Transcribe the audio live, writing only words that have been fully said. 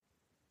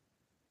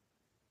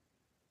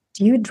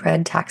Do you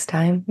dread tax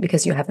time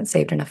because you haven't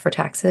saved enough for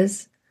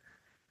taxes?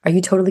 Are you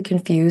totally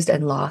confused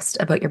and lost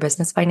about your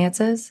business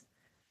finances?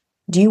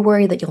 Do you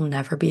worry that you'll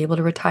never be able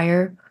to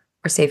retire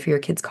or save for your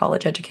kids'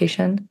 college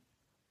education?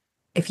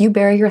 If you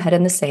bury your head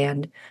in the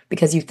sand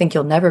because you think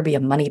you'll never be a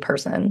money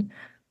person,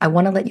 I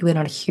want to let you in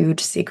on a huge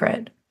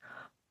secret.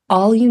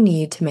 All you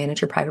need to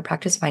manage your private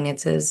practice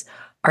finances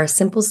are a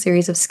simple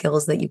series of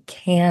skills that you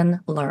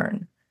can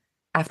learn.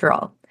 After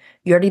all,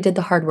 you already did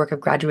the hard work of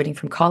graduating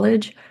from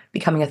college,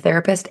 becoming a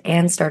therapist,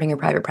 and starting your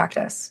private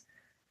practice.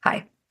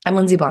 Hi, I'm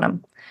Lindsay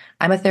Bonham.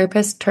 I'm a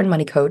therapist turned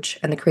money coach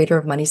and the creator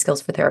of Money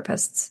Skills for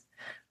Therapists.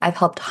 I've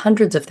helped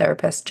hundreds of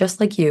therapists just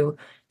like you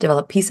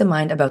develop peace of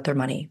mind about their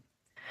money.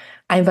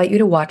 I invite you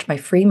to watch my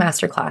free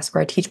masterclass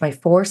where I teach my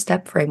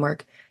 4-step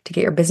framework to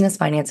get your business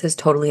finances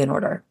totally in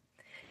order.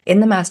 In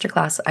the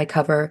masterclass, I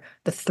cover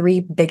the 3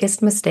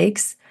 biggest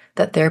mistakes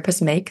that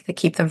therapists make that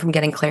keep them from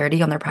getting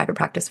clarity on their private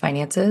practice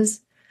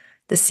finances,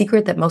 the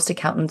secret that most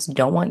accountants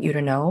don't want you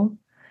to know,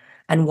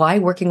 and why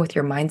working with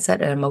your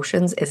mindset and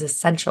emotions is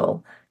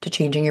essential to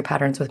changing your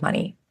patterns with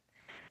money.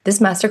 This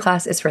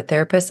masterclass is for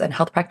therapists and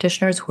health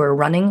practitioners who are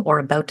running or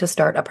about to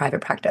start a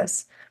private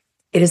practice.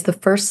 It is the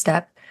first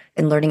step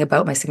in learning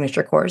about my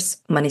signature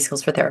course, Money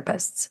Skills for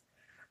Therapists.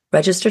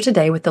 Register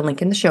today with the link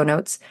in the show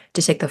notes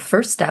to take the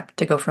first step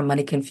to go from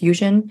money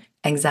confusion,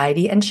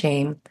 anxiety, and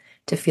shame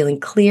to feeling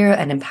clear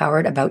and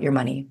empowered about your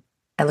money.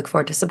 I look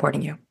forward to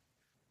supporting you.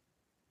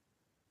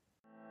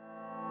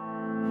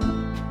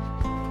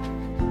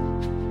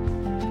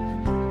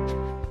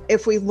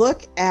 If we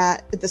look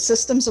at the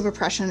systems of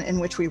oppression in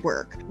which we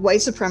work,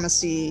 white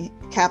supremacy,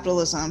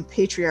 capitalism,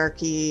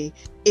 patriarchy,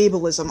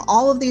 ableism,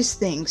 all of these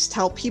things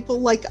tell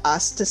people like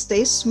us to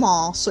stay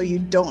small so you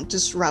don't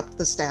disrupt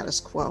the status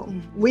quo.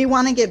 We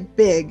want to get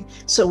big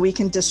so we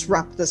can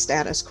disrupt the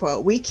status quo.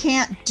 We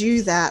can't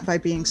do that by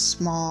being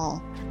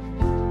small.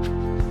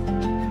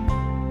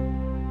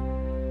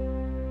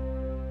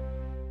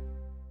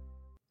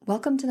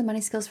 Welcome to the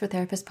Money Skills for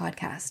Therapists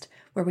podcast,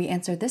 where we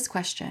answer this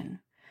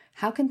question.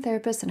 How can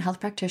therapists and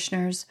health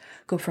practitioners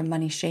go from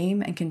money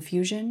shame and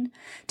confusion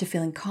to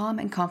feeling calm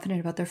and confident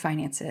about their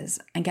finances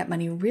and get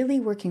money really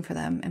working for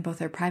them in both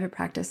their private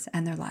practice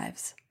and their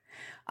lives?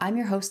 I'm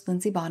your host,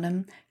 Lindsay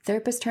Bonham,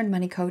 therapist turned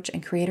money coach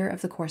and creator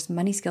of the course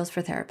Money Skills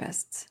for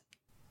Therapists.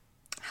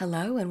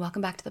 Hello, and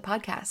welcome back to the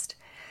podcast.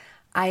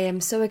 I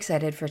am so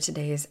excited for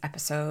today's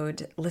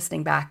episode.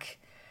 Listening back,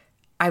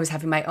 I was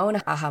having my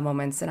own aha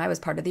moments, and I was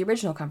part of the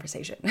original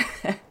conversation.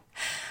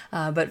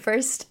 But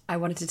first, I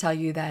wanted to tell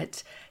you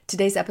that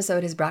today's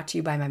episode is brought to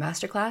you by my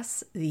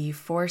masterclass, the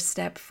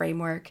 4-step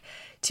framework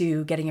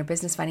to getting your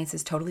business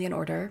finances totally in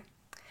order.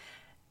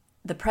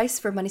 The price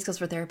for Money Skills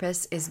for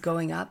Therapists is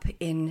going up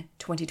in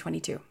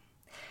 2022.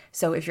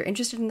 So if you're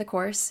interested in the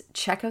course,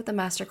 check out the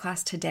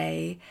masterclass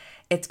today.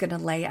 It's going to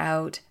lay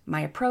out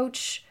my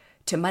approach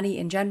to money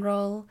in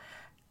general.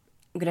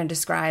 I'm going to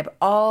describe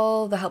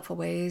all the helpful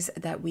ways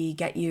that we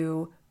get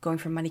you going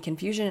from money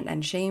confusion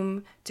and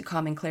shame to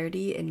calm and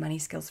clarity in Money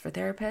Skills for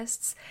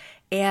Therapists.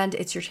 And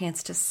it's your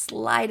chance to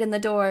slide in the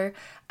door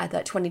at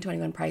that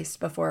 2021 price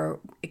before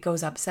it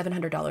goes up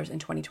 $700 in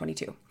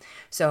 2022.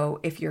 So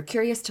if you're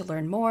curious to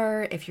learn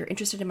more, if you're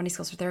interested in Money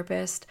Skills for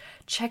Therapists,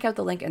 check out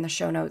the link in the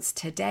show notes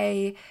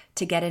today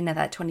to get in at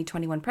that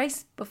 2021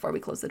 price before we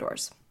close the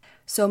doors.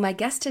 So my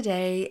guest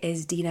today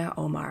is Dena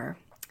Omar.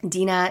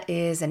 Dena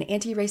is an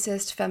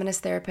anti-racist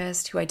feminist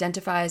therapist who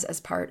identifies as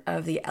part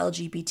of the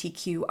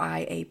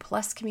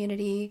LGBTQIA+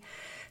 community.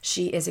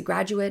 She is a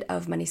graduate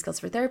of Money Skills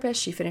for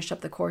Therapists. She finished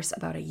up the course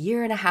about 1.5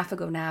 years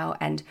ago now,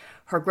 and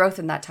her growth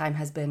in that time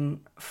has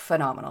been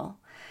phenomenal.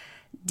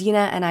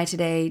 Dena and I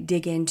today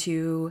dig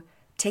into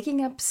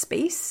taking up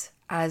space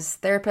as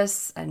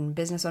therapists and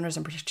business owners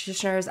and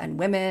practitioners and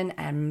women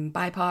and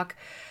BIPOC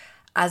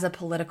as a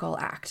political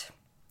act.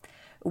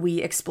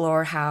 We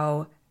explore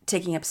how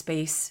taking up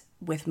space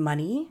with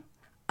money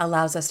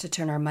allows us to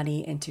turn our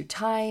money into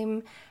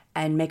time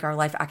and make our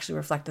life actually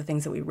reflect the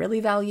things that we really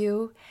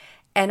value,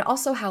 and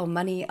also how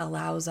money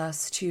allows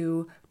us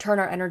to turn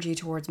our energy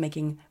towards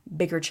making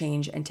bigger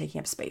change and taking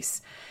up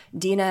space.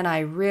 Dena and I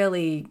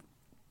really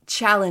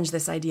challenge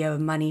this idea of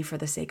money for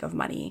the sake of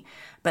money,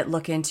 but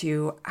look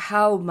into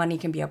how money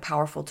can be a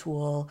powerful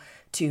tool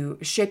to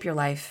shape your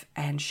life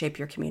and shape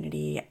your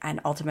community and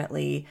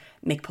ultimately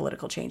make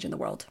political change in the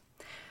world.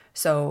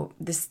 So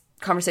this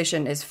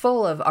conversation is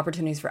full of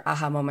opportunities for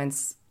aha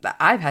moments.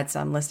 I've had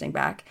some listening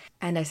back,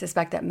 and I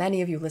suspect that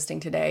many of you listening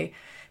today,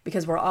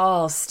 because we're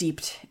all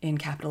steeped in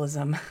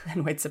capitalism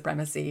and white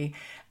supremacy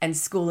and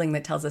schooling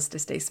that tells us to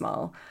stay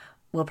small,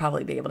 will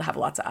probably be able to have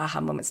lots of aha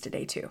moments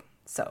today too.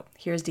 So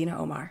here's Dena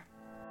Omar.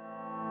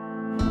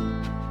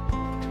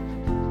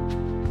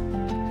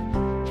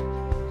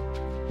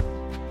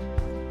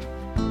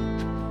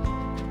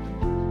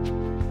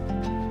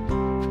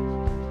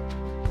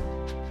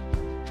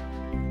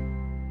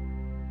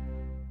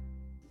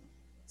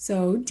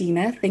 So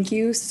Dena, thank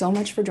you so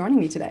much for joining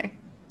me today.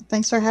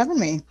 Thanks for having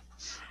me.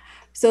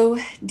 So,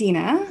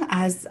 Dena,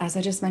 as I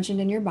just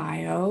mentioned in your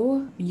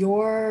bio,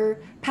 your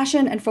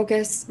passion and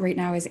focus right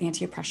now is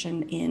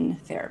anti-oppression in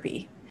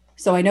therapy.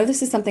 So I know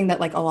this is something that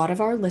like a lot of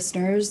our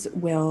listeners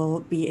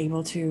will be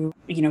able to,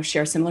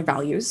 share similar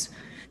values.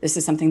 This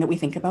is something that we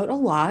think about a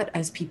lot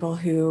as people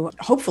who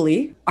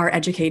hopefully are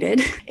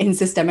educated in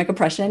systemic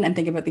oppression and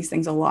think about these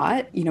things a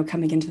lot,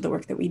 coming into the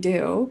work that we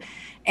do.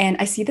 And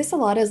I see this a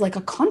lot as like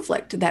a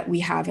conflict that we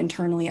have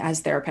internally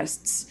as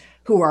therapists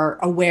who are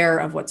aware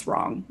of what's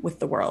wrong with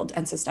the world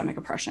and systemic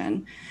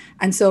oppression.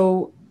 And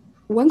so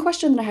one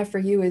question that I have for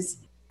you is,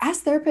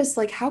 as therapists,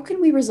 like how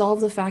can we resolve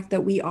the fact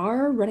that we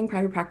are running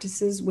private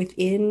practices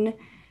within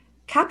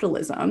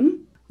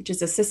capitalism, which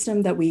is a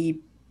system that we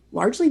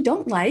largely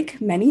don't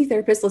like? Many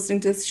therapists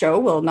listening to this show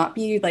will not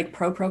be like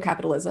pro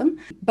capitalism,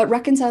 but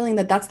reconciling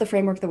that that's the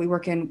framework that we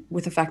work in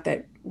with the fact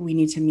that we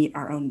need to meet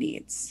our own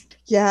needs.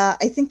 Yeah,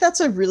 I think that's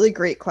a really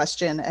great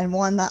question, and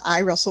one that I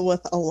wrestle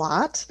with a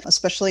lot,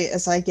 especially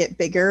as I get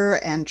bigger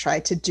and try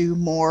to do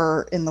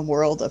more in the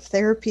world of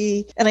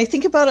therapy. And I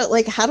think about it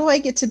like, how do I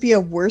get to be a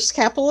worse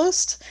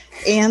capitalist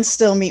and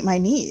still meet my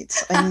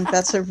needs? I think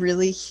that's a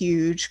really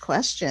huge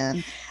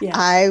question. Yeah.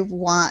 I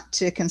want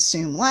to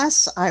consume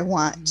less. I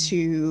want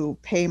to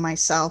pay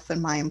myself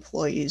and my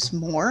employees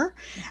more.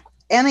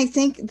 And I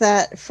think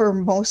that for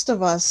most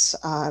of us,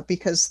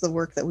 because the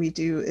work that we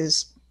do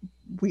is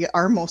we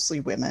are mostly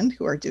women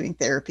who are doing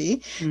therapy.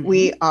 Mm-hmm.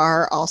 We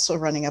are also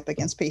running up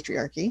against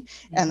patriarchy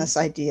and this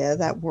idea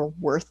that we're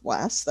worth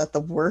less, that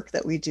the work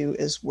that we do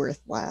is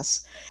worth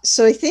less.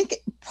 So I think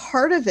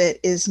part of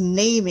it is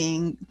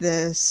naming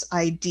this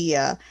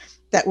idea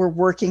that we're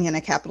working in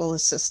a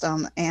capitalist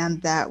system and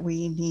that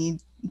we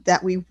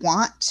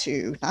want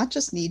to, not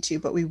just need to,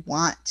 but we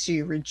want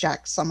to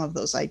reject some of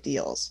those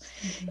ideals.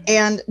 Mm-hmm.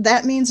 And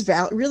that means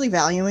really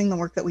valuing the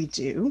work that we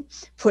do,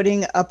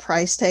 putting a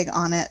price tag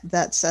on it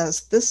that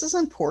says, this is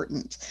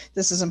important.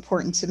 This is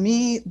important to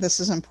me.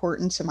 This is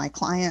important to my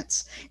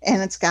clients,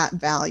 and it's got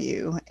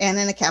value. And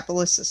in a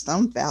capitalist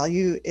system,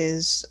 value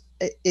is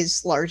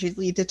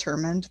largely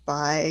determined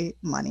by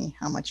money,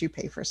 how much you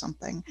pay for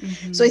something.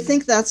 Mm-hmm. So I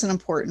think that's an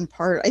important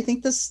part. I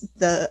think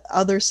the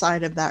other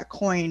side of that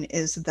coin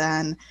is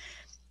then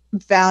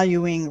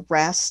valuing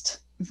rest,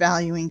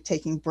 valuing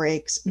taking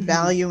breaks, mm-hmm.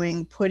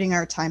 valuing putting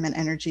our time and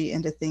energy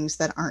into things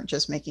that aren't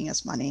just making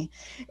us money,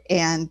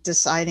 and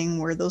deciding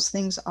where those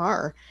things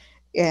are.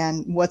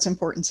 And what's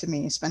important to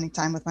me, spending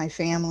time with my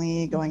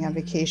family, going on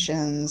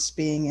vacations,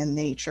 being in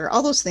nature,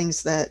 all those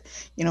things that,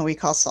 we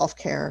call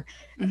self-care.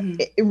 Mm-hmm.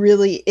 It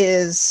really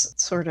is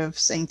sort of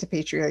saying to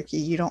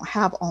patriarchy, you don't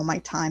have all my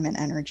time and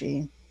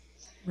energy.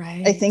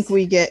 Right. I think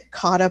we get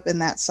caught up in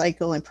that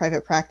cycle in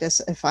private practice.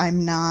 If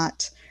I'm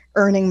not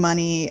earning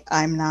money,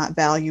 I'm not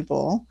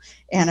valuable.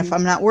 And if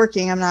I'm not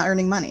working, I'm not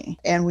earning money.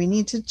 And we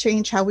need to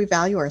change how we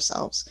value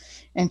ourselves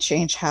and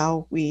change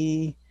how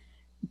we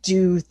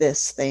do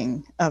this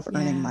thing of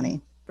earning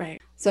money.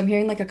 Right. So I'm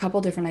hearing like a couple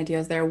different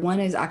ideas there. One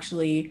is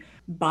actually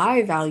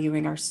by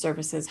valuing our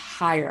services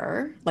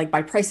higher, like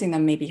by pricing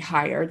them maybe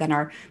higher than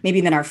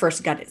our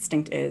first gut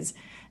instinct is,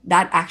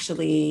 that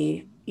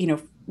actually,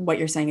 what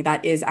you're saying,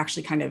 that is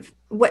actually kind of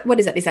what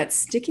is that? Is that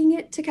sticking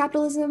it to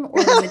capitalism, or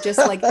is it just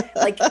like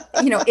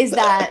is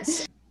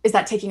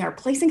that taking our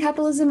place in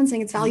capitalism and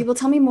saying it's valuable?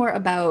 Tell me more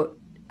about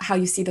how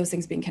you see those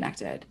things being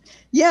connected.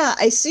 Yeah,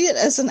 I see it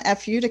as an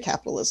FU to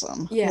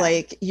capitalism. Yeah.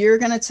 Like, you're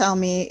going to tell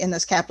me in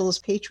this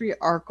capitalist,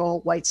 patriarchal,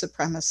 white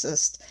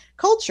supremacist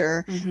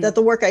culture that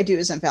the work I do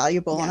isn't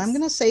valuable. Yes. And I'm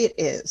going to say it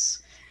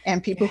is.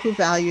 And people who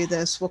value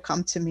this will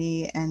come to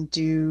me and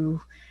do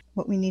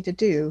what we need to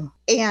do.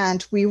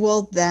 And we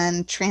will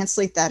then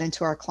translate that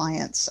into our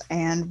clients,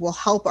 and we'll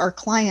help our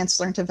clients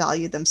learn to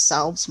value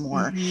themselves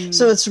more.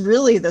 So it's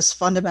really this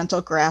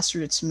fundamental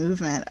grassroots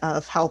movement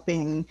of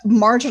helping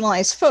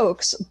marginalized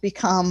folks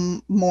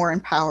become more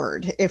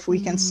empowered. If we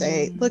can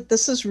say, look,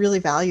 this is really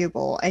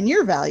valuable, and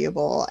you're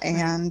valuable,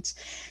 and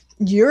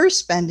you're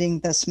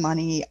spending this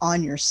money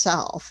on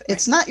yourself. Right.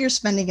 It's not you're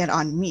spending it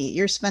on me.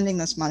 You're spending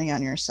this money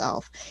on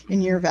yourself,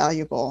 and you're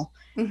valuable.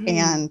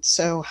 And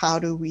so how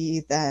do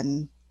we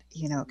then,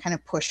 kind of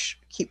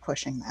keep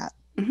pushing that?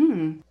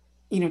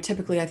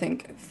 Typically I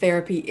think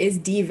therapy is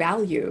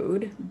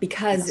devalued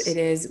because it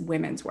is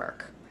women's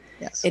work.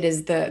 Yes. It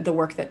is the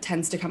work that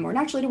tends to come more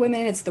naturally to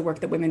women. It's the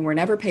work that women were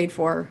never paid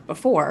for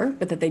before,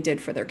 but that they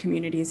did for their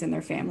communities and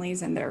their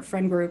families and their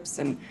friend groups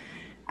and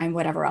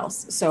whatever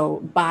else. So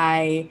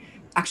by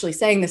actually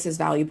saying this is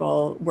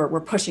valuable,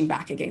 we're pushing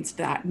back against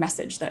that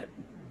message that,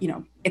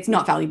 it's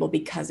not valuable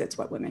because it's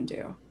what women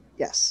do.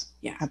 Yes.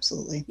 Yeah.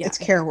 Absolutely. Yeah. It's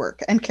care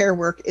work, and care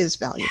work is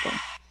valuable. Yeah,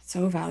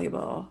 so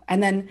valuable.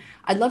 And then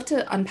I'd love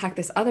to unpack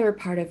this other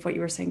part of what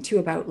you were saying too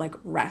about like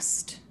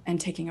rest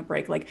and taking a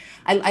break. Like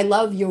I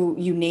love you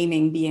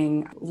naming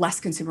being less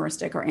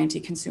consumeristic or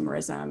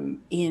anti-consumerism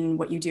in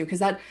what you do, because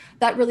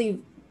that really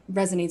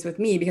resonates with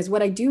me, because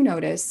what I do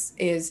notice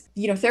is,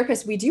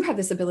 therapists, we do have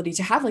this ability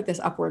to have like this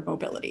upward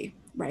mobility,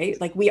 right?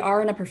 Like we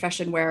are in a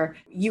profession where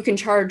you can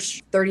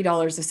charge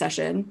 $30 a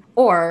session,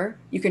 or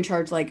you can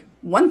charge like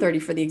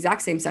 $130 for the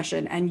exact same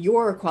session, and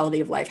your quality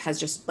of life has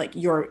just like,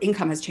 your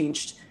income has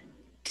changed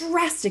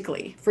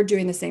drastically for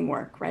doing the same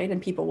work, right?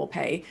 And people will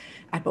pay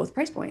at both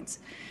price points.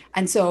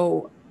 And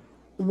so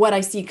what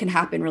I see can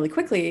happen really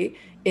quickly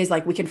is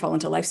like we can fall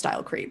into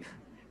lifestyle creep,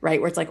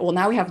 right? Where it's like, well,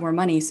 now we have more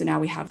money, so now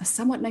we have a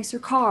somewhat nicer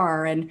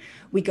car, and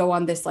we go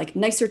on this like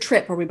nicer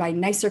trip, or we buy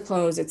nicer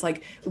clothes. It's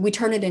like we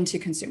turn it into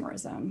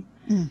consumerism.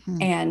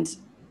 And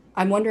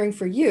I'm wondering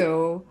for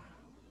you,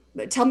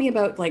 tell me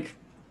about like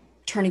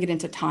turning it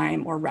into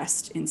time or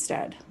rest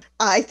instead.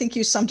 I think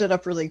you summed it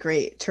up really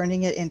great,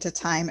 turning it into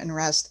time and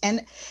rest.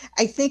 And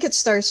I think it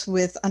starts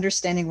with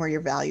understanding where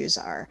your values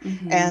are.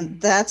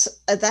 And that's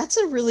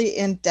a really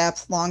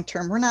in-depth,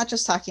 long-term. We're not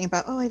just talking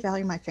about, oh, I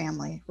value my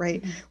family,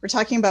 right? We're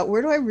talking about,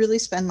 where do I really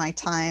spend my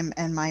time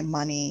and my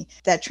money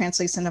that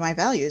translates into my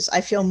values?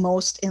 I feel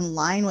most in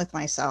line with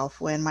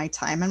myself when my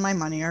time and my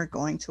money are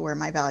going to where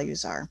my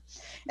values are.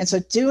 And so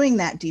doing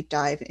that deep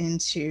dive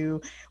into,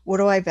 what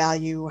do I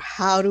value?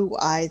 How do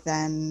I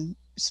then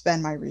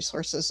spend my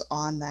resources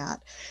on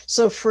that?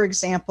 So for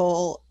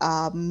example,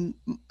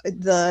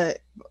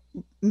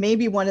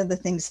 maybe one of the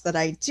things that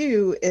I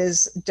do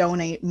is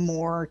donate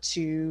more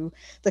to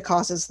the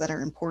causes that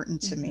are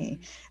important to me.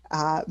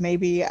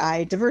 Maybe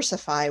I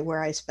diversify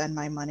where I spend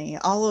my money.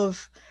 All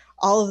of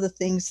the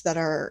things that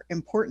are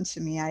important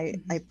to me,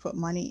 I put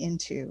money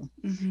into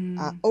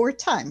over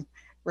time,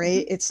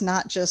 right? It's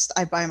not just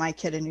I buy my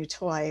kid a new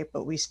toy,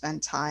 but we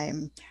spend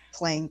time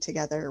playing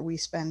together. We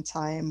spend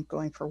time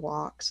going for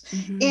walks.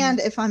 And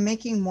if I'm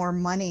making more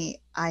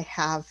money, I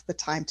have the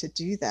time to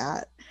do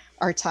that.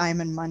 Our time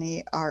and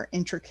money are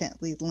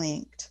intricately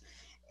linked.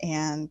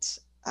 And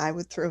I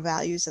would throw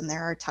values in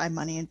there. Our time,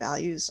 money, and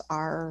values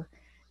are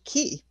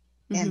key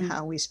in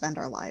how we spend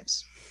our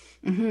lives.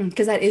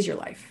 Because that is your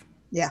life.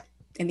 Yeah.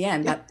 In the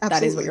end,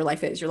 that is what your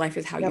life is. Your life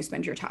is how you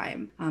spend your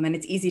time. And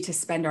it's easy to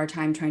spend our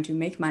time trying to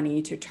make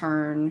money to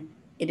turn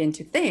it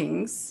into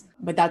things,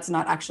 but that's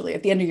not actually,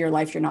 at the end of your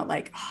life, you're not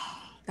like, oh,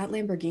 that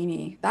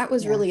Lamborghini, that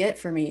was really it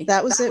for me.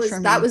 That was it for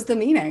me. That was the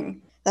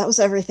meaning. That was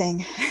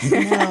everything.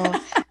 No,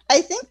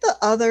 I think the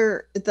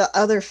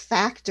other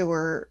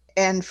factor,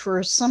 and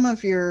for some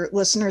of your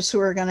listeners who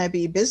are going to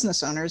be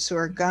business owners, who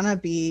are going to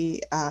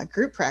be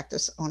group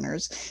practice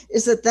owners,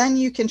 is that then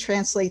you can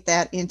translate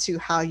that into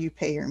how you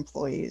pay your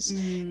employees.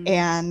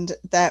 And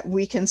that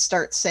we can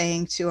start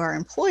saying to our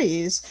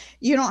employees,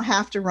 you don't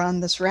have to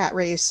run this rat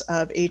race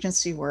of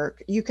agency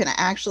work. You can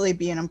actually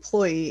be an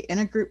employee in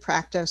a group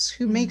practice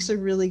who makes a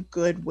really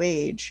good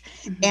wage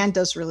and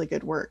does really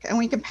good work. And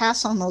we can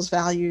pass on those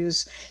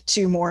values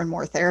to more and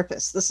more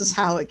therapists. This is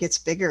how it gets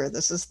bigger.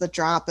 This is the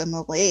drop in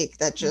the lake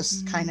that just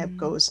kind of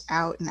goes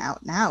out and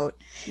out and out.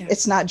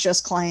 It's not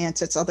just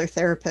clients, it's other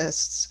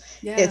therapists.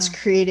 It's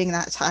creating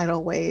that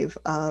tidal wave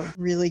of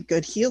really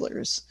good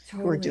healers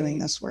who are doing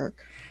this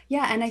work.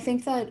 Yeah. And I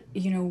think that,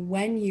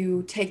 when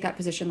you take that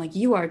position like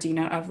you are,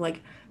 Dena, of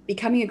like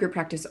becoming a group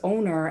practice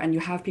owner, and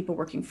you have people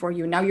working for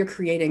you, now you're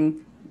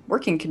creating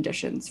working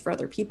conditions for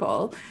other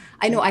people.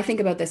 I know I think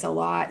about this a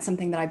lot,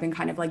 something that I've been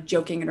kind of like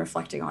joking and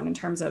reflecting on in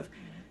terms of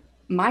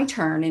my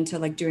turn into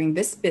like doing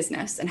this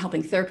business and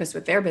helping therapists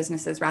with their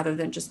businesses rather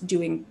than just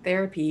doing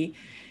therapy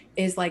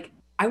is like,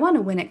 I want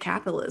to win at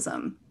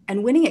capitalism.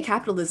 And winning at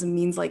capitalism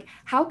means like,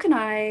 how can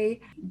I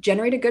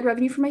generate a good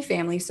revenue for my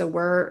family so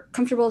we're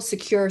comfortable,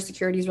 secure?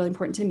 Security is really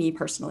important to me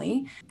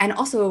personally. And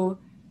also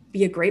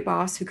be a great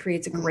boss who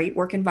creates a great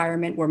work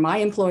environment where my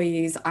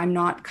employees, I'm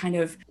not kind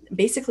of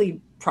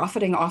basically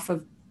profiting off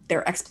of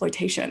their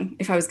exploitation,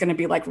 if I was going to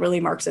be like really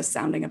Marxist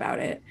sounding about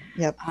it.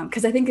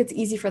 Because I think it's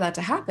easy for that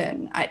to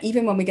happen.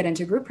 Even when we get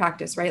into group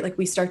practice, right? Like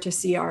we start to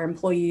see our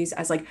employees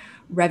as like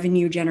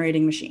revenue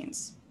generating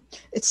machines.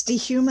 It's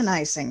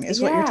dehumanizing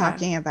is what you're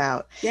talking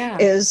about.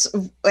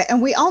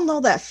 And we all know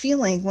that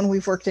feeling when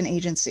we've worked in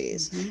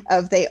agencies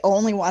of they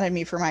only wanted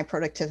me for my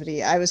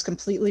productivity. I was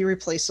completely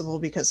replaceable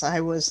because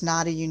I was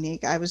not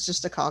I was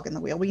just a cog in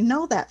the wheel. We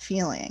know that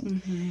feeling.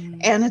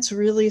 And it's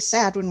really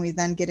sad when we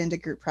then get into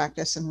group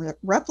practice and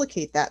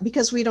replicate that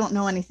because we don't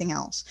know anything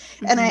else.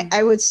 And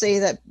I would say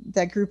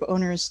that group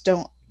owners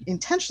don't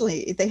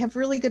intentionally, they have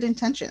really good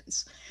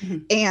intentions,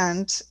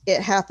 and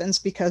it happens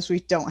because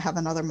we don't have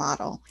another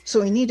model,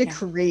 so we need to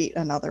create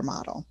another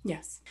model.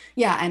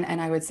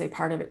 And I would say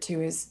part of it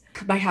too is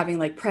by having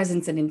like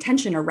presence and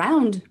intention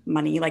around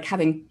money, like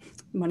having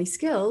money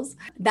skills,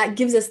 that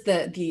gives us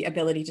the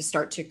ability to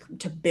start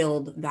to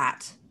build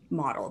that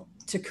model,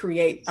 to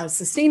create a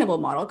sustainable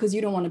model, because you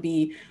don't want to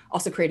be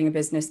also creating a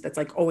business that's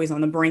like always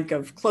on the brink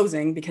of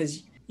closing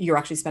because you're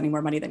actually spending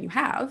more money than you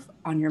have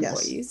on your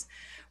employees.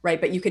 Right.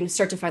 But you can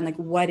start to find like,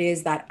 what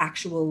is that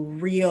actual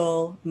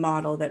real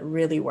model that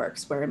really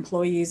works, where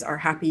employees are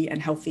happy and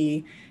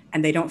healthy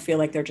and they don't feel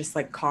like they're just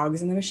like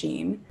cogs in the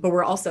machine. But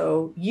we're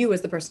also, you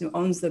as the person who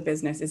owns the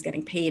business is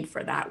getting paid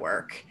for that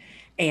work.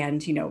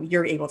 And,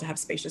 you're able to have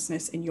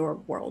spaciousness in your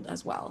world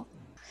as well.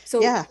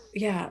 So Yeah.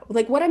 yeah,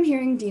 like what I'm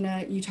hearing,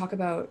 Dena, you talk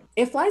about,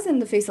 it flies in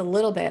the face a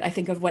little bit, I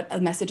think, of what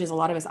a message is a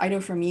lot of us. I know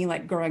for me,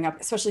 like growing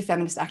up, especially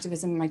feminist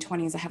activism in my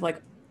 20s, I have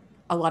like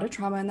a lot of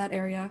trauma in that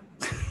area.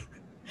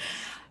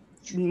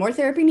 More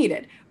therapy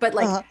needed. But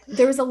like Uh,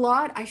 there was a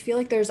lot, I feel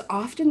like there's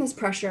often this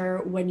pressure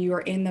when you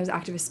are in those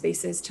activist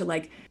spaces to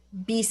like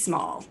be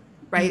small,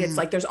 right? It's mm,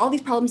 like there's all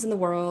these problems in the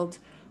world.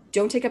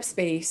 Don't take up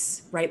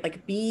space, right?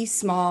 Like be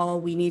small.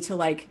 We need to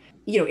like,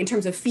 in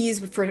terms of fees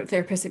for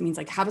therapists, it means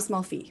like have a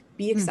small fee,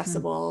 be mhm.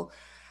 accessible.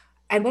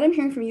 And what I'm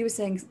hearing from you is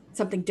saying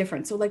something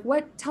different. So like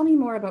tell me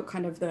more about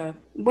kind of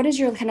what is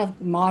your kind of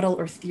model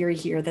or theory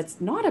here that's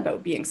not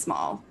about being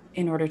small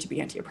in order to be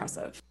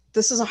anti-oppressive?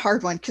 This is a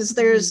hard one because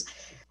Mm-hmm.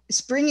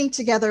 it's bringing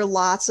together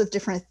lots of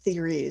different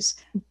theories.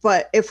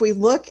 But if we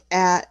look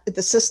at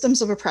the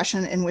systems of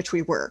oppression in which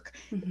we work,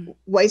 Mm-hmm.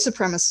 white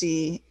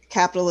supremacy,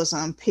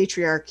 capitalism,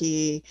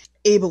 patriarchy,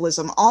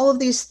 ableism, all of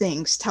these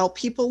things tell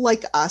people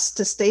like us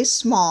to stay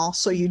small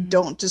so you Mm-hmm.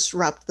 don't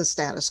disrupt the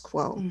status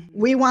quo. Mm-hmm.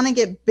 We want to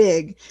get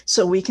big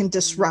so we can Mm-hmm.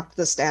 disrupt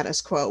the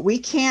status quo. We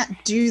can't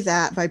do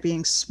that by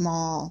being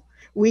small.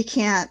 We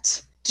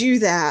can't do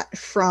that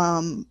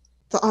from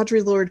the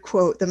Audre Lorde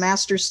quote, the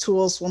master's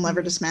tools will never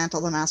Mm-hmm. dismantle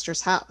the master's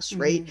house,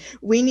 right? Mm-hmm.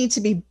 We need to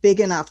be big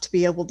enough to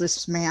be able to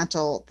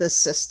dismantle this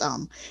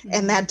system. And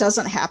Mm-hmm. that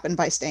doesn't happen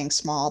by staying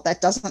small.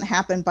 That doesn't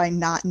happen by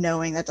not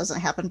knowing. That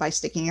doesn't happen by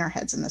sticking our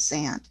heads in the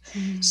sand.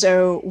 Mm-hmm.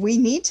 So we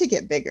need to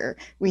get bigger.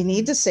 We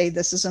need Mm-hmm. to say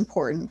this is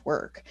important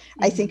work.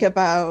 I think Mm-hmm.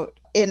 about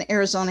in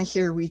Arizona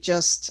here, we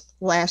just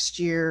last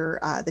year,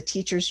 the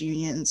teachers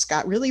unions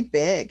got really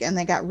big and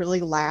they got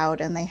really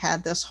loud and they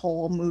had this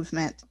whole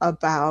movement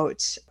about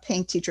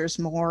paying teachers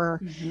more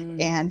Mm-hmm.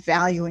 and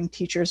valuing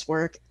teachers'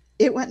 work.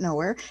 It went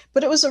nowhere,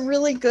 but it was a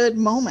really good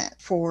moment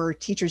for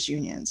teachers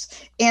unions.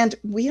 And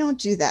we don't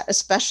do that,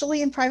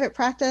 especially in private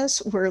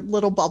practice. We're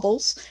little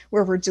bubbles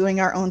where we're doing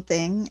our own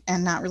thing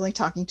and not really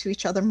talking to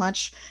each other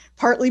much.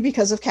 Partly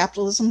because of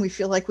capitalism, we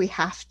feel like we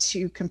have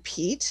to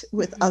compete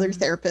with other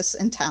Mm-hmm. therapists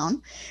in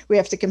town. We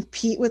have to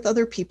compete with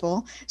other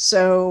people.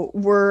 So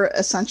we're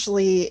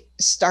essentially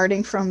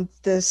starting from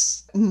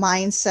this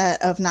mindset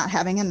of not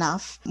having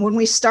enough. When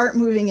we start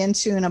moving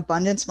into an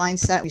abundance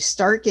mindset, we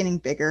start getting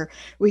bigger,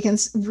 we can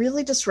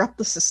really disrupt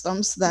the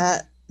systems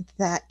that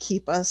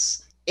keep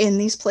us in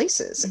these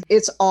places.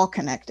 It's all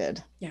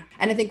connected. Yeah.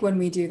 And I think when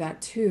we do that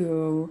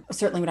too,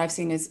 certainly what I've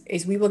seen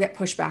is we will get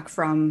pushback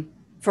from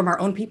our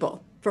own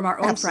people, from our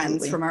own friends,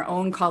 Absolutely. from our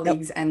own Yep.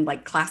 colleagues and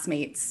like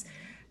classmates.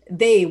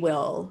 They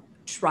will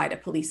try to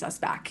police us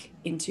back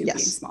into being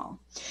Yes. small.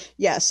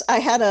 Yes. I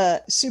had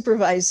a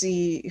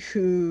supervisee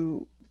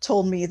who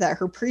told me that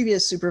her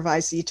previous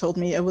supervisee told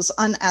me it was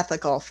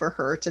unethical for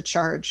her to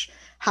charge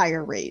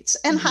higher rates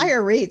and Mm-hmm.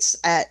 higher rates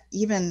at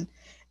even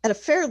at a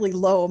fairly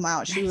low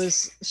amount. Right.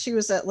 She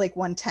was at like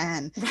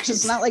 110. Right.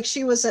 It's not like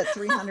she was at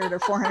 $300 or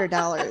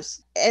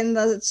 $400. And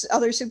the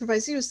other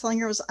supervisee was telling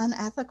her it was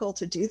unethical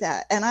to do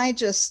that. And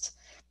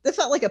it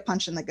felt like a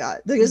punch in the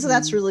gut because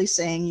that's Mm-hmm. really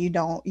saying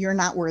you're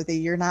not worthy,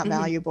 you're not Mm-hmm.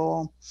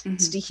 valuable. It's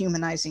Mm-hmm.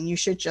 dehumanizing. You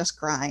should just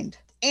grind.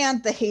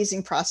 And the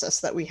hazing process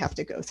that we have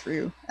to go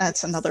through.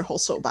 That's Yes. another whole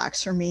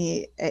soapbox for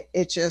me.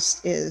 It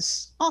just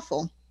is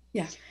awful.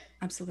 Yeah, So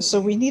absolutely.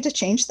 we need to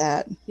change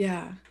that.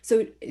 Yeah.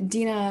 So,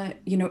 Dena,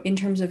 in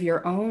terms of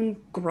your own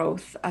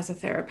growth as a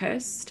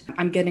therapist,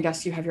 I'm going to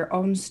guess you have your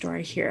own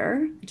story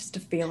here, just a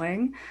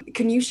feeling.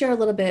 Can you share a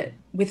little bit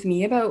with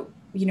me about,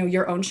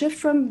 your own shift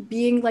from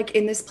being like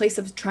in this place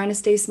of trying to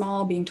stay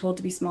small, being told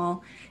to be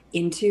small,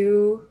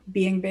 into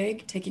being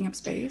big, taking up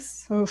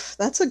space? Oof,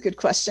 that's a good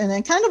question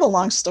and kind of a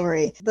long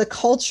story. The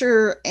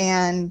culture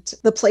and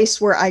the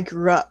place where I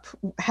grew up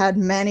had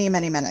many,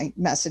 many, many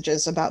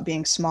messages about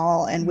being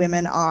small and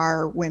women Mm-hmm.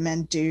 are,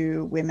 women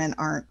do, women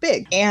aren't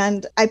big.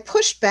 And I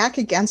pushed back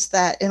against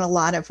that in a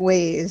lot of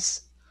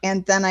ways.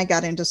 And then I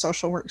got into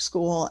social work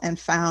school and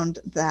found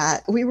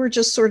that we were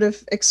just sort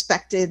of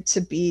expected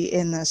to be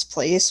in this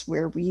place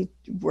where we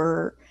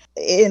were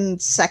in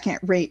second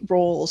rate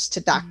roles to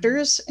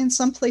doctors in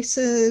some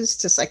places,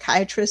 to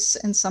psychiatrists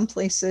in some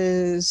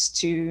places,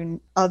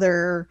 to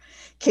other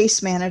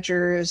case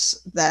managers,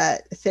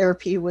 that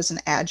therapy was an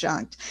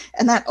adjunct.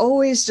 And that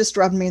always just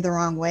rubbed me the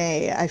wrong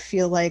way. I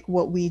feel like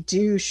what we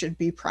do should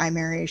be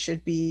primary,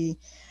 should be.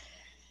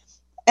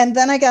 And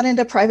then I got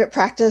into private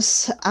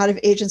practice out of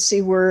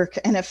agency work,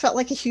 and it felt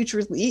like a huge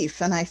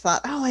relief. And I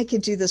thought, oh, I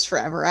could do this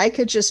forever. I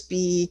could just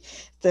be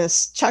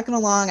this chugging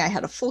along. I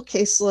had a full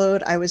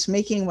caseload. I was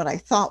making what I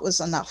thought was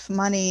enough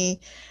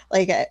money.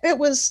 Like it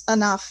was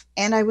enough.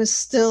 And I was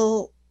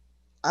still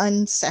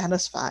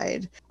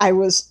unsatisfied. I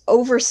was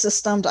over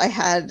systemed. I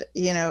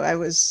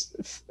was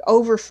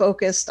over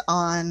focused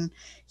on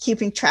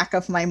keeping track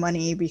of my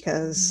money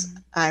because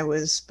I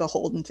was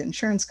beholden to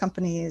insurance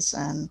companies,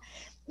 and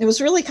it was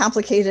really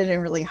complicated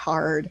and really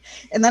hard.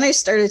 And then I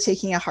started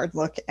taking a hard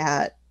look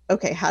at,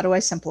 okay, how do I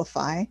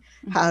simplify?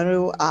 How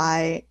do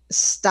I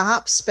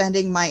stop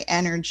spending my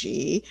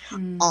energy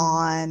Mm-hmm.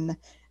 on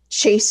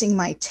chasing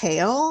my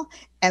tail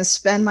and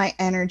spend my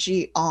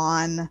energy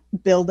on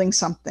building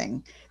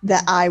something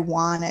that I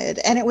wanted.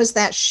 And it was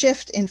that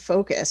shift in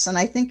focus. And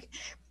I think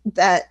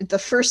that the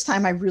first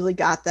time I really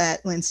got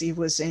that, Lindsay,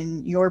 was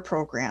in your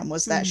program,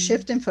 was that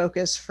shift in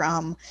focus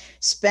from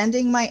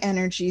spending my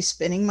energy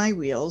spinning my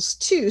wheels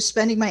to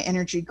spending my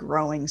energy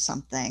growing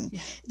something.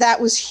 That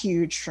was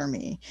huge for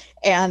me.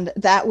 And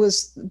that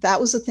was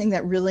the thing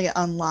that really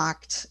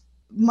unlocked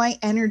my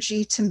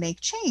energy to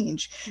make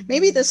change.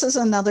 Maybe this is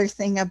another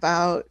thing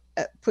about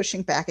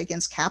pushing back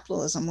against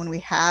capitalism. When we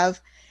have,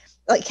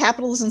 like,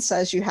 capitalism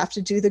says you have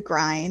to do the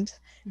grind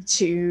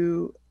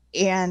to,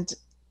 and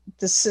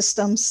the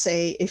systems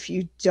say if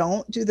you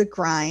don't do the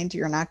grind,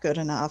 you're not good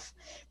enough.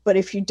 But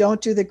if you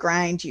don't do the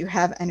grind, you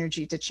have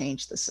energy to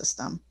change the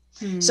system.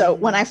 So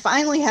when I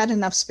finally had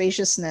enough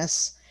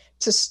spaciousness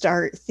to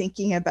start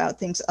thinking about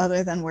things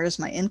other than where's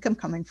my income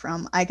coming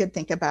from, I could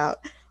think about,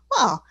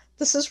 wow,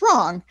 this is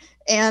wrong.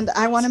 And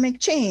I want to make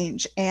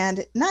change.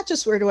 And not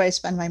just where do I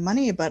spend my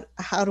money, but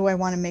how do I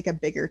want to make a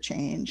bigger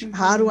change?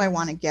 How do I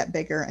want to get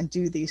bigger and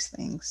do these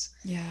things?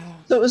 Yeah.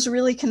 So it was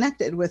really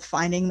connected with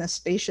finding the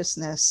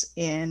spaciousness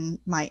in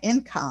my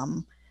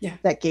income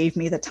that gave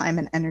me the time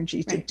and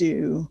energy to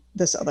do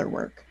this other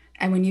work.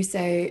 And when you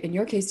say, in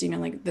your case, Dena,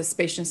 like the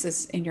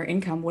spaciousness in your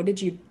income, what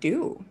did you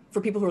do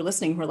for people who are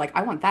listening who are like,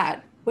 I want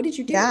that? What did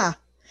you do?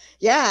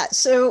 Yeah.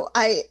 So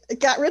I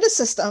got rid of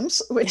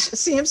systems, which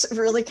seems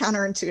really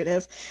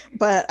counterintuitive,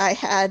 but I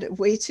had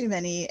way too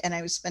many and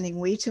I was spending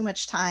way too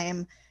much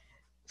time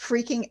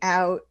freaking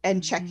out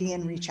and checking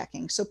and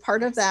rechecking. So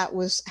part of that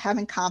was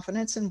having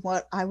confidence in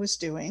what I was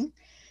doing,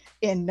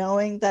 in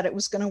knowing that it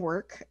was going to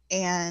work,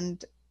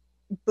 and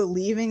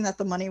believing that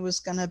the money was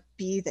going to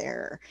be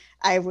there.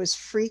 I was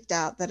freaked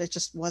out that it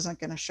just wasn't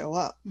going to show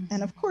up.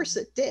 And of course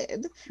it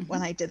did.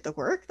 When I did the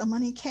work, the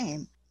money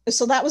came.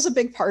 So that was a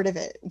big part of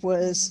it,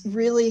 was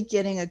really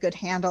getting a good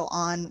handle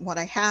on what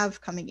I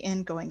have coming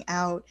in, going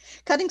out,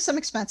 cutting some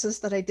expenses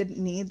that I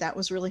didn't need. That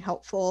was really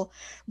helpful.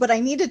 But I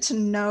needed to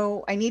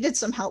know, I needed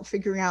some help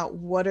figuring out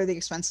what are the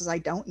expenses I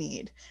don't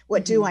need?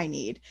 What do I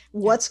need?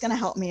 What's going to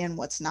help me and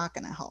what's not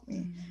going to help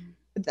me?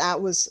 That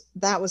was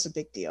a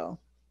big deal.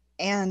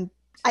 And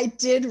I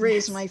did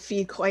raise my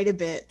fee quite a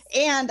bit,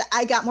 and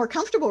I got more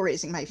comfortable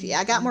raising my fee.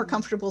 I got more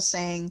comfortable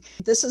saying,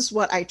 this is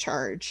what I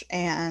charge,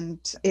 and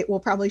it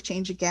will probably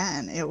change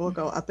again. It will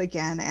go up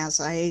again as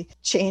I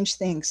change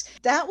things.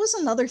 That was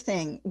another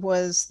thing,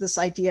 was this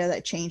idea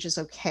that change is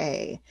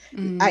okay.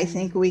 I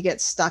think we get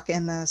stuck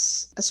in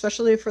this,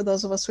 especially for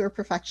those of us who are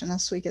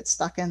perfectionists, we get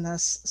stuck in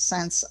this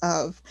sense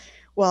of,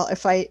 well,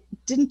 if I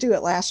didn't do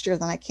it last year,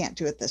 then I can't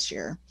do it this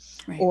year.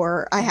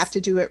 Or I have to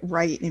do it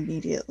right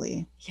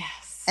immediately.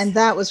 And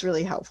that was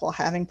really helpful,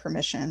 having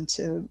permission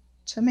to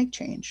make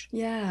change.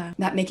 Yeah.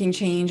 Not making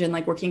change and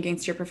like working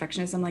against your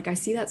perfectionism. Like I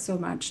see that so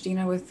much,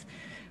 Dena, with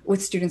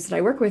students that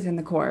I work with in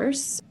the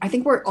course. I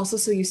think we're also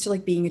so used to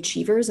like being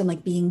achievers and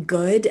like being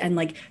good and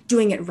like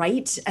doing it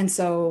right. And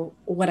so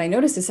what I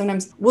notice is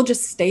sometimes we'll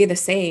just stay the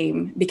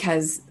same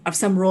because of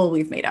some rule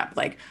we've made up.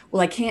 Like,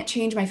 well, I can't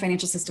change my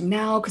financial system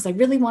now because I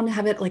really want to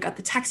have it like at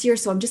the tax year.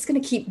 So I'm just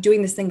going to keep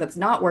doing this thing that's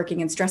not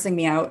working and stressing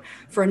me out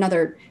for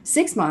another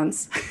 6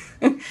 months.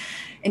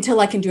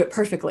 Until I can do it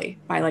perfectly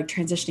by like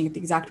transitioning at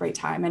the exact right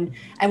time.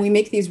 And we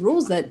make these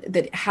rules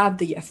that have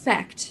the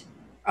effect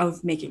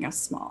of making us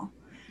small.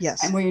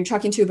 Yes. And when you're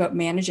talking to about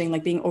managing,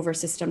 like being over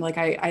system, like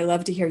I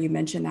love to hear you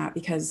mention that,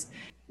 because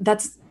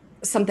that's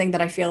something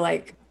that I feel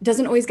like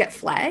doesn't always get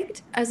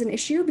flagged as an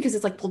issue, because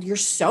it's like, well, you're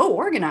so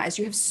organized.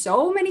 You have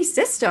so many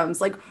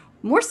systems, like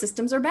more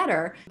systems are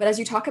better. But as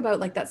you talk about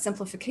like that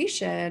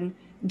simplification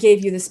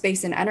gave you the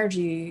space and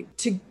energy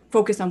to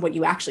focus on what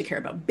you actually care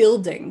about,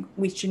 building,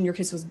 which in your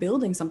case was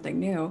building something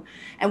new.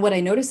 And what I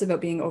notice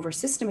about being over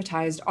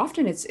systematized,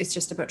 often it's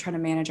just about trying to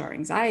manage our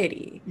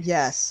anxiety.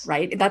 Yes.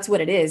 Right. That's what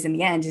it is. In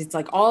the end, it's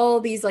like all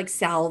these like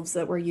salves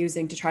that we're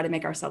using to try to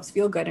make ourselves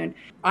feel good. And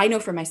I know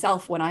for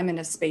myself, when I'm in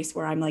a space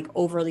where I'm like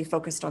overly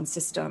focused on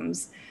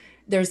systems,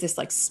 there's this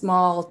like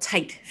small,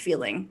 tight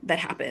feeling that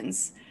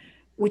happens,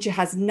 which it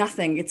has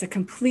nothing. It's a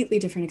completely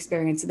different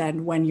experience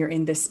than when you're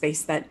in this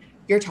space that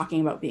you're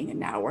talking about being in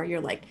now, where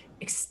you're like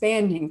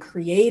expanding,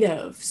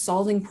 creative,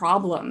 solving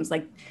problems,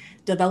 like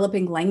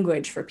developing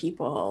language for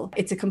people.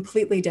 It's a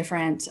completely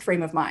different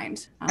frame of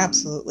mind.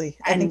 Absolutely.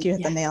 I think you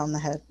hit the nail on the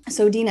head.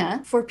 So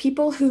Dena, for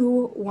people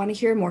who want to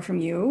hear more from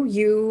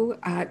you,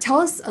 tell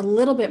us a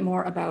little bit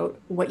more about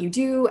what you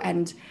do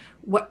and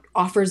what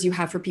offers you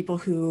have for people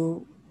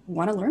who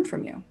want to learn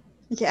from you.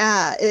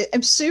 Yeah,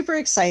 I'm super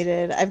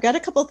excited. I've got a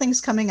couple of things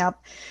coming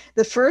up.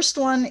 The first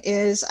one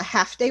is a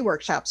half-day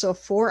workshop, so a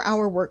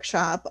 4-hour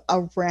workshop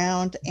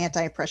around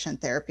anti-oppression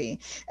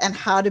therapy and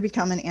how to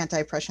become an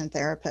anti-oppression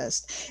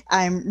therapist.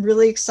 I'm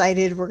really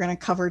excited. We're going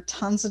to cover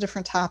tons of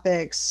different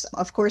topics,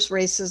 of course,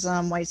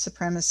 racism, white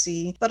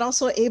supremacy, but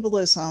also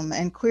ableism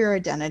and queer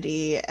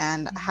identity,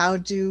 and how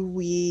do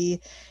we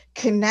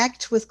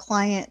connect with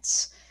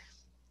clients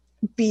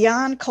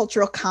beyond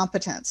cultural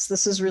competence,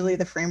 this is really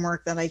the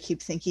framework that I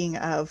keep thinking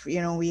of.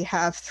 We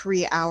have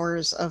 3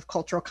 hours of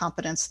cultural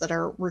competence that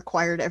are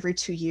required every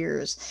 2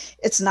 years.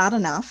 It's not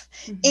enough.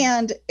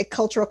 And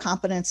cultural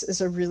competence is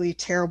a really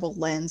terrible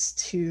lens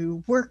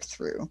to work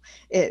through.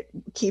 It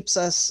keeps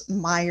us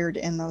mired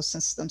in those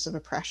systems of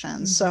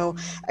oppression. So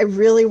I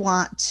really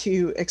want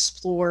to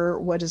explore,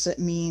 what does it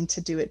mean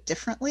to do it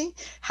differently?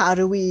 How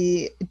do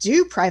we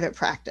do private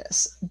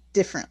practice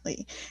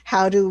differently?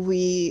 How do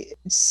we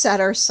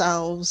set ourselves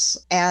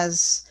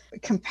as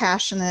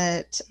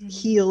compassionate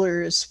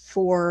healers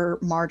for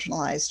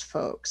marginalized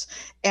folks?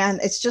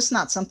 And it's just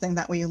not something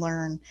that we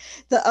learn.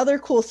 The other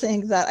cool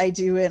thing that I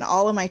do in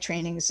all of my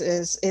trainings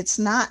is it's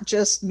not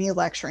just me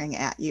lecturing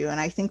at you. And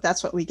I think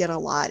that's what we get a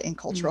lot in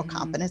cultural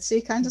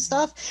competency kind of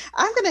stuff.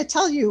 I'm going to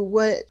tell you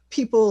what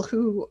people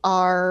who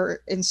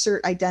are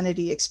insert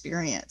identity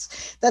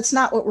experience. That's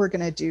not what we're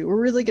going to do. We're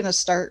really going to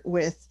start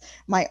with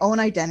my own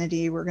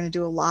identity. We're going to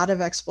do a lot of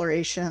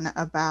exploration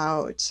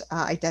about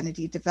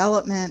identity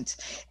development.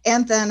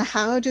 And then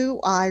how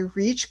do I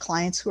reach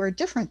clients who are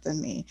different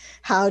than me?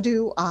 How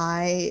do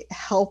I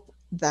help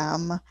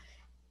them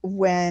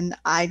when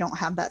I don't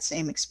have that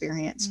same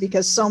experience?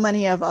 Because so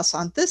many of us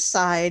on this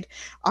side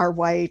are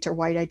white or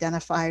white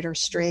identified or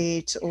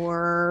straight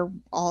or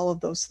all of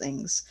those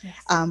things,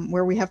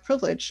 where we have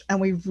privilege, and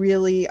we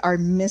really are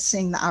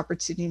missing the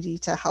opportunity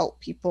to help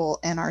people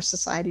in our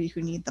society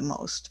who need the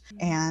most.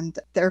 And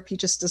therapy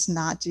just does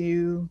not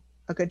do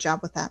a good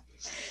job with that.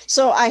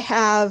 So I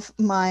have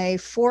my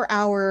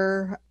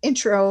 4-hour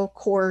intro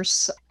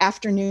course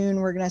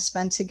afternoon we're going to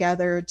spend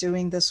together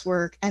doing this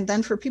work. And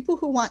then for people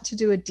who want to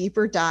do a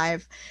deeper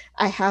dive,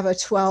 I have a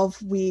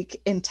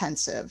 12-week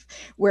intensive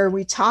where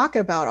we talk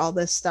about all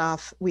this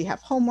stuff. We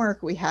have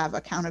homework, we have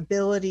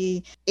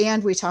accountability,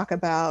 and we talk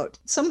about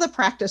some of the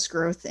practice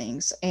growth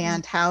things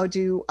and how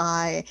do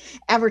I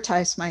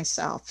advertise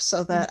myself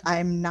so that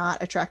I'm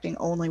not attracting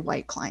only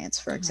white clients,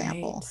 for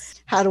example.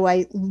 How do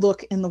I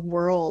look in the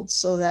world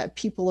so that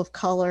people of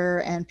color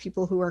and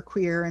people who are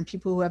queer and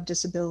people who have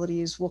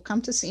disabilities will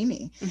come to see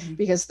me,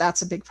 because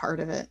that's a big part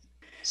of it.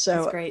 So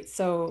that's great.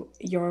 So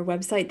your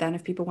website then,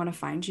 if people want to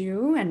find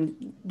you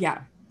and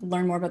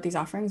learn more about these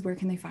offerings, where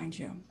can they find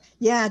you?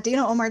 Yeah,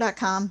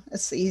 DenaOmar.com.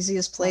 It's the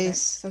easiest place.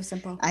 So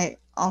simple. I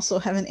also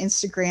have an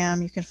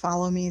Instagram. You can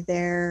follow me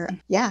there.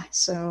 Yeah,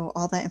 so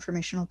all that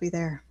information will be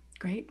there.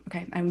 Great.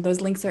 Okay. And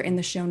those links are in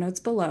the show notes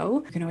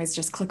below. You can always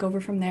just click over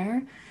from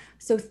there.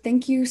 So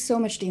thank you so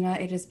much, Dena.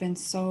 It has been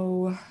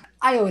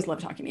I always love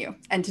talking to you.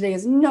 And today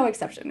is no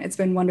exception. It's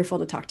been wonderful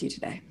to talk to you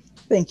today.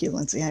 Thank you,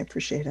 Lindsay. I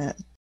appreciate it.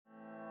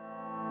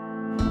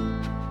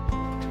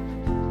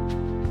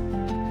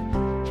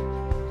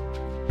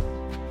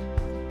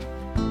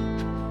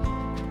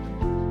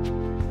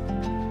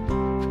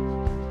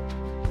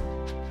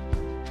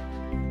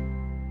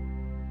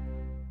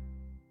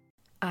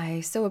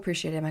 I so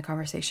appreciated my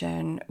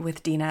conversation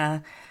with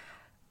Dena.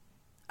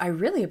 I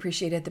really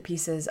appreciated the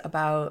pieces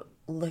about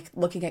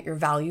looking at your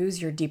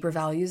values, your deeper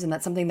values. And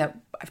that's something that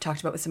I've talked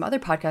about with some other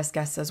podcast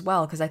guests as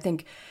well, because I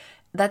think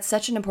that's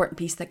such an important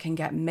piece that can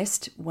get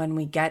missed when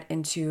we get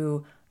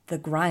into the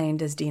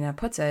grind, as Dena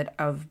puts it,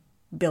 of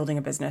building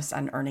a business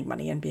and earning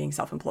money and being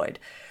self-employed.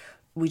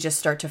 We just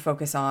start to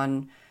focus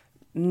on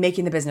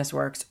making the business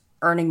work,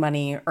 earning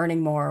money,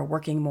 earning more,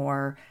 working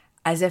more,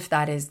 as if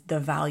that is the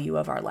value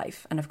of our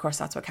life. And of course,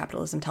 that's what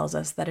capitalism tells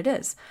us that it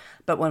is.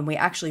 But when we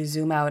actually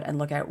zoom out and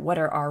look at what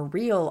are our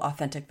real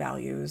authentic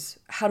values,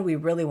 how do we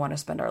really want to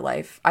spend our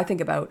life? I think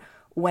about,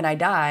 when I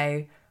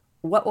die,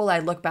 what will I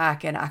look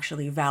back and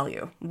actually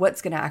value?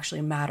 What's going to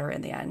actually matter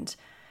in the end?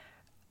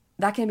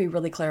 That can be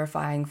really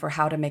clarifying for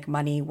how to make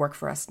money work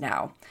for us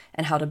now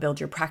and how to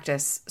build your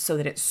practice so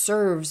that it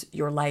serves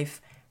your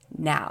life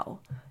now,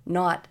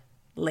 not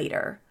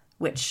later,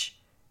 which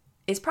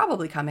is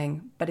probably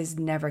coming, but is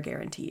never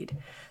guaranteed.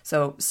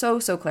 So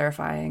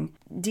clarifying.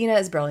 Dena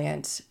is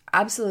brilliant.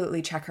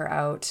 Absolutely check her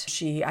out.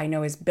 She, I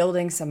know, is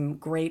building some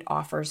great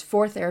offers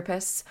for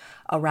therapists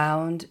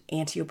around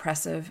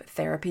anti-oppressive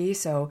therapy.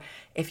 So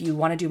if you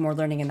want to do more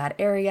learning in that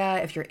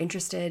area, if you're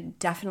interested,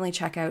 definitely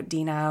check out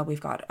Dena.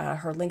 We've got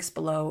her links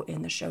below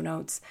in the show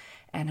notes.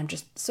 And I'm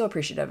just so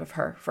appreciative of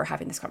her for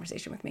having this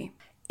conversation with me.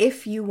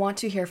 If you want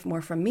to hear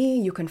more from me,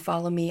 you can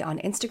follow me on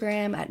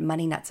Instagram at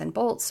Money Nuts and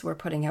Bolts. We're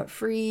putting out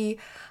free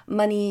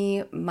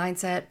money,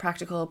 mindset,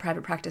 practical,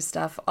 private practice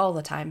stuff all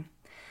the time.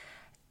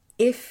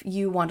 If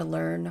you want to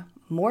learn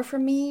more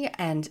from me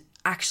and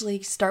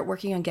actually start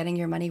working on getting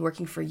your money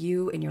working for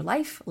you in your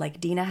life, like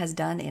Dena has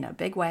done in a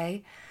big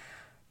way,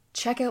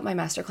 check out my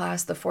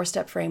masterclass, The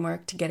 4-Step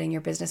Framework to Getting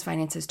Your Business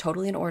Finances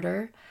Totally in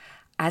Order.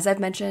 As I've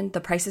mentioned,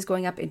 the price is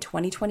going up in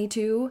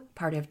 2022,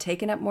 part of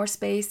taking up more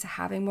space,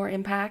 having more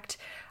impact.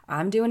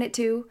 I'm doing it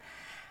too.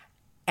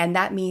 And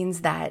that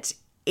means that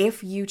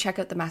If you check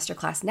out the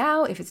masterclass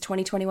now, if it's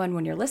 2021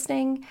 when you're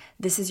listening,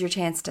 this is your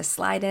chance to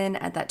slide in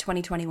at that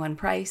 2021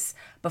 price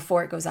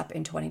before it goes up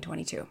in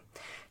 2022.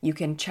 You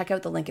can check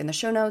out the link in the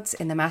show notes.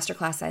 In the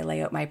masterclass, I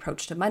lay out my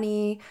approach to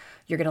money.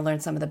 You're going to learn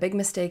some of the big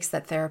mistakes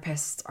that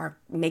therapists are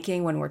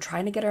making when we're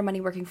trying to get our money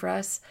working for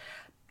us.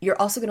 You're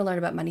also going to learn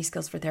about money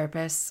skills for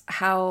therapists,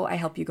 how I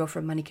help you go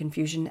from money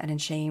confusion and in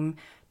shame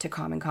to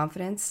calm and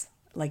confidence,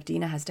 like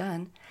Dena has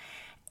done.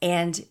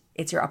 And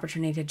it's your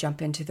opportunity to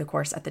jump into the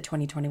course at the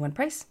 2021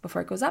 price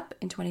before it goes up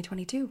in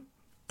 2022.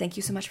 Thank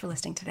you so much for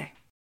listening today.